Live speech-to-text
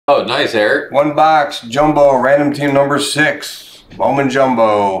Oh, nice, Eric. One box, Jumbo, random team number 6. Bowman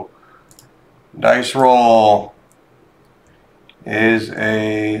Jumbo. Dice roll is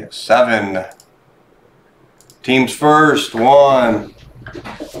a 7. Teams first. 1,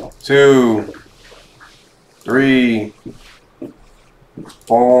 2, 3,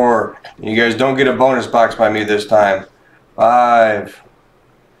 4. You guys don't get a bonus box by me this time. 5,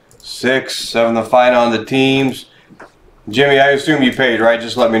 6, 7. The final on the teams. Jimmy, I assume you paid, right?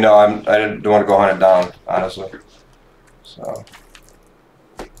 Just let me know. I don't want to go hunt it down, honestly. So.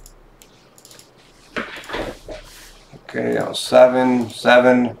 Okay, that was 7,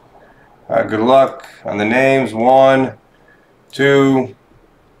 7. Good luck on the names. 1, 2,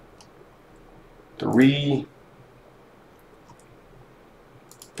 3,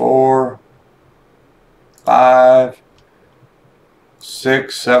 4, 5,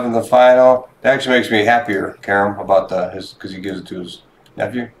 6, 7. The final. That actually makes me happier, Karam, about because he gives it to his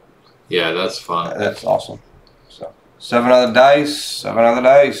nephew. Yeah, that's fun. That's awesome. So 7 on the dice. 7 on the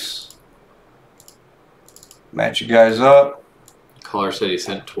dice. Match you guys up. Caller said he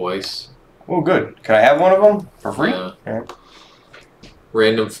sent twice. Oh, good. Can I have one of them for free? Yeah. Yeah.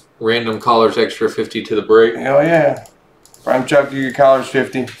 Random callers extra 50 to the break. Hell yeah. Prime Chuck, you get collars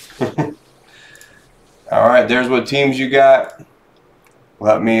 50. All right, there's what teams you got.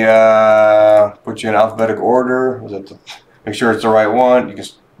 Let me put you in alphabetical order. Make sure it's the right one. You can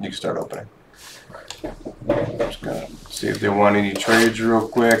start opening. I'm just gonna see if they want any trades real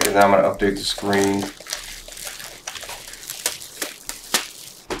quick, and then I'm gonna update the screen.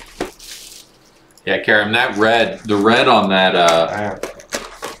 Yeah, Karam, the red on that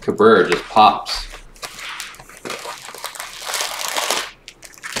Cabrera just pops.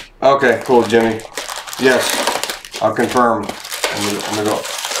 Okay, cool, Jimmy. Yes, I'll confirm. I'm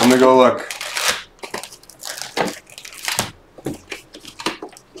gonna go look.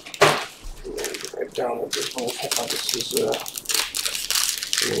 Write down what this whole this is.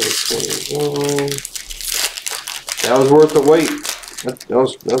 That was worth the wait.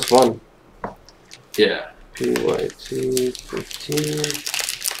 That was fun. Yeah. PYT 15.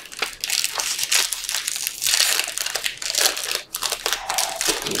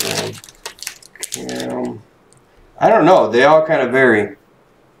 I don't know. They all kind of vary.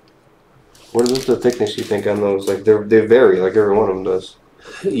 What's the thickness you think on those? Like they vary, like every one of them does.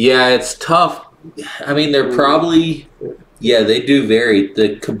 Yeah, it's tough. I mean, they're probably. Yeah, they do vary.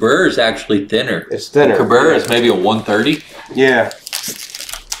 The Cabrera is actually thinner. It's thinner. The Cabrera is maybe a 130. Yeah.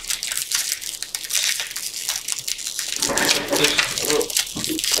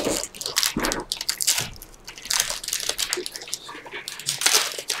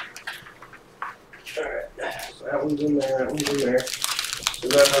 That one's in there, that one's in there. So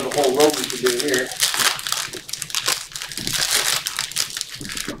that's the whole rope we could do here.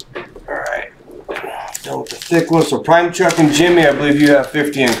 Alright. Done with the thick one. So Prime Chuck and Jimmy, I believe you have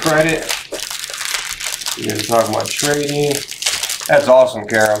 50 in credit. You guys are talking about trading. That's awesome,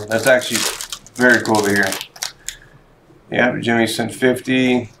 Karam. That's actually very cool to hear. Yeah, Jimmy sent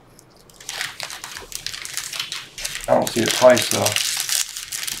 50. I don't see it twice though.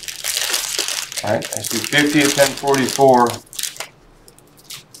 Alright, I see 50 at 1044.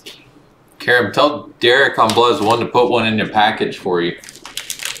 Karam, tell Derek on Bloods 1 to put one in your package for you.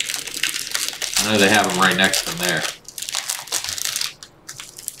 I know they have them right next to them there.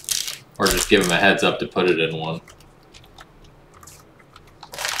 Or just give them a heads up to put it in one.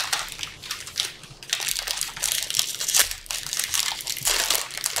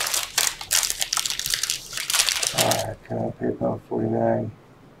 Alright, can I pay about 49?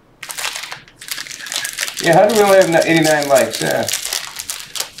 Yeah, how do we only have 89 likes? Yeah.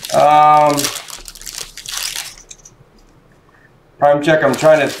 Prime Check, I'm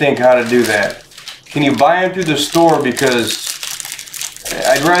trying to think how to do that. Can you buy them through the store? Because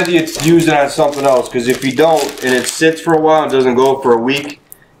I'd rather you use it on something else. Because if you don't, and it sits for a while and doesn't go for a week,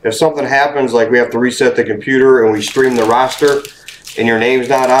 if something happens, like we have to reset the computer and we stream the roster, and your name's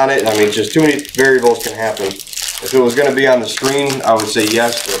not on it, I mean, just too many variables can happen. If it was going to be on the screen, I would say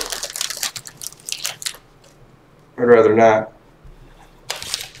yes, but I'd rather not.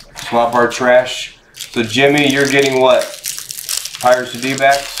 Swap our trash. So Jimmy, you're getting what? Pirates to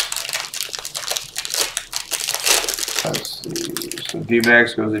D-backs? Let's see. So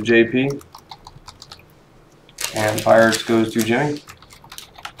D-backs goes to JP. And Pirates goes to Jimmy.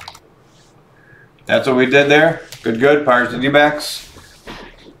 That's what we did there. Good, good. Pirates to D-backs.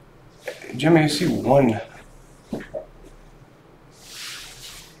 Jimmy, I see one.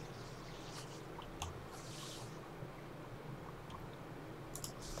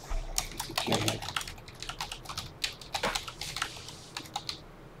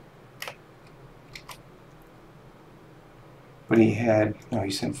 But he had, no, he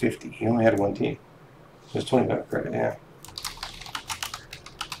sent 50. He only had one team. There's $20 credit, yeah.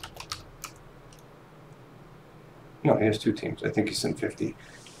 No, he has two teams. I think he sent 50.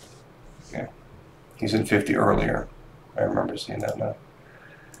 Yeah. He sent 50 earlier. I remember seeing that now.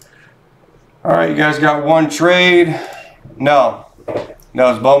 All right, you guys got one trade? No.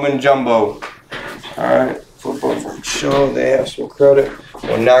 No, it's Bowman Jumbo. All right. Football from Show. They have some credit.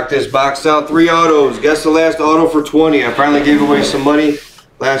 We'll knock this box out. 3 autos. Guess the last auto for 20. I finally gave away some money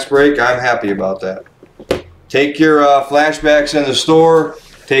last break. I'm happy about that. Take your flashbacks in the store.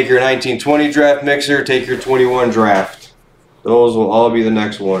 Take your 1920 draft mixer. Take your 21 draft. Those will all be the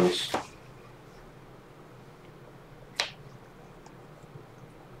next ones.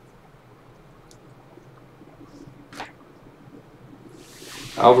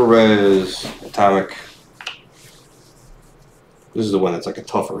 Alvarez Atomic. This is the one that's like a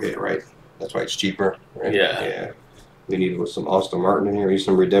tougher hit, right? That's why it's cheaper, right? Yeah. Yeah. We need some Austin Martin in here. We need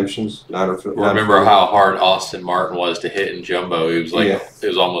some redemptions. Remember how hard Austin Martin was to hit in Jumbo? He was like, it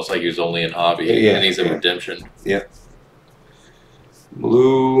was almost like he was only in hobby. Yeah, and he's a redemption. Yeah.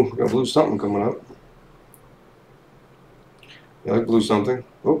 Blue. We got blue something coming up. You like blue something?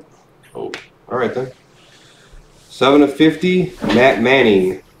 Oh. Oh. All right then. 7 of 50. Matt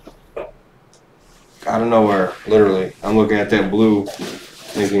Manning. Out of nowhere, literally. I'm looking at that blue,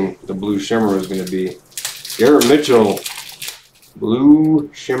 thinking the blue shimmer is going to be Garrett Mitchell. Blue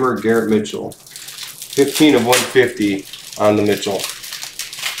shimmer Garrett Mitchell. 15 of 150 on the Mitchell.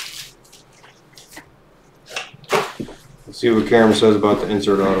 Let's see what Cameron says about the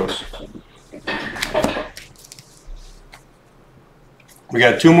insert autos. We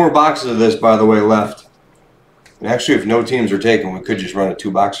got 2 more boxes of this, by the way, left. And actually, if no teams are taken, we could just run a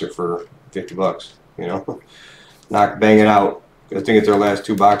 2-boxer for $50. You know, bang it out. I think it's our last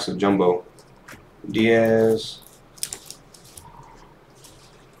 2 boxes of Jumbo. Diaz.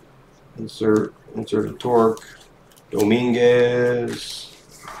 Insert a Torque. Dominguez.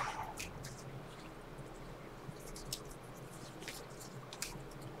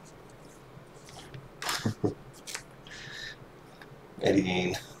 Eddie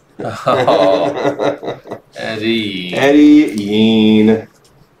Yean. Oh, Eddie. Eddie Yean.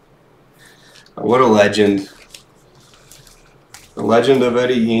 What a legend. The legend of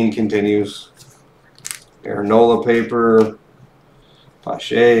Eddie Yean continues. Aranola paper.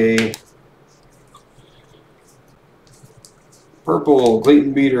 Pache. Purple,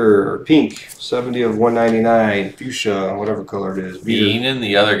 Clayton Beater, pink, 70 of 199, fuchsia, whatever color it is. Bean and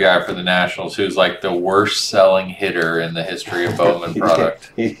the other guy for the Nationals, who's like the worst selling hitter in the history of Bowman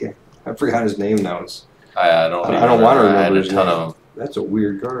product. I forgot his name now. I don't want to remember I had his a ton name. of them. That's a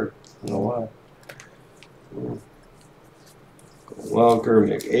weird card. I don't know why. Welker,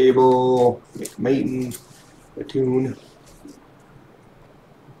 McAble, McMayton, Platoon.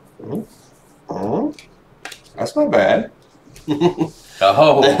 Oh, that's not bad.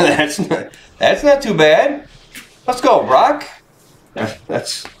 Oh, that's not too bad. Let's go, Brock.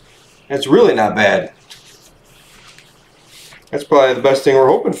 That's really not bad. That's probably the best thing we're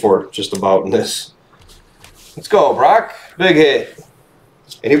hoping for, just about in this. Let's go, Brock. Big hit.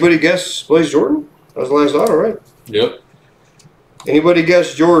 Anybody guess Blaze Jordan? That was the last auto, right? Yep. Anybody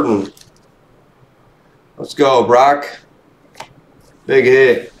guess Jordan? Let's go, Brock. Big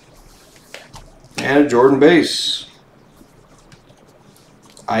hit. And a Jordan base.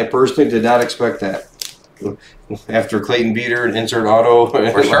 I personally did not expect that. After Clayton Beater and insert auto.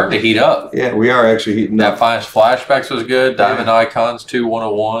 We're starting to heat up. Yeah, we are actually heating That up. flashbacks was good. Diamond Icons, 2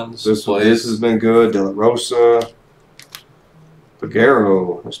 101s. This has been good. De La Rosa.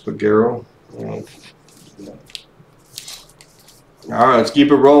 Pagero. That's Pagero. All right, let's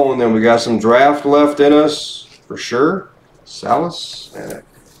keep it rolling then. We got some draft left in us for sure. Salas. That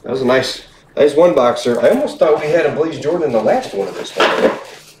was a nice one boxer. I almost thought we had a Blaze Jordan in the last one of this one.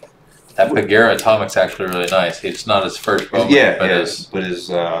 That Pagera Atomic's actually really nice. It's not his first Bowman, but it is his first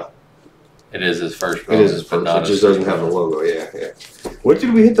Bowman. It is his first. It just doesn't have the logo. Yeah. What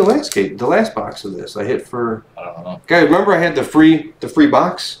did we hit the last case? The last box of this? I hit for. I don't know. Guys, remember I had the free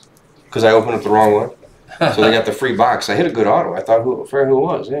box because I opened up the wrong one. So they got the free box. I hit a good auto. I thought who it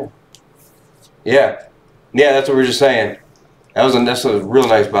was. Yeah. That's what we were just saying. That's a real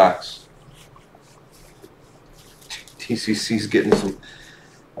nice box. TCC's getting some.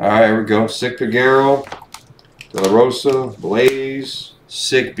 All right, here we go. Sick Pagero, De La Rosa, Blaze,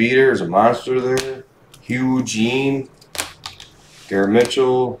 Sick Beater. There's a monster there. Huge Yean, Garrett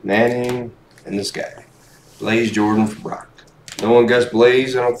Mitchell, Manning, and this guy. Blaze Jordan for Brock. No one guessed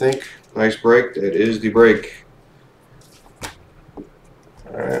Blaze, I don't think. Nice break. That is the break.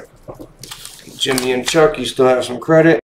 All right. Jimmy and Chuck, you still have some credit.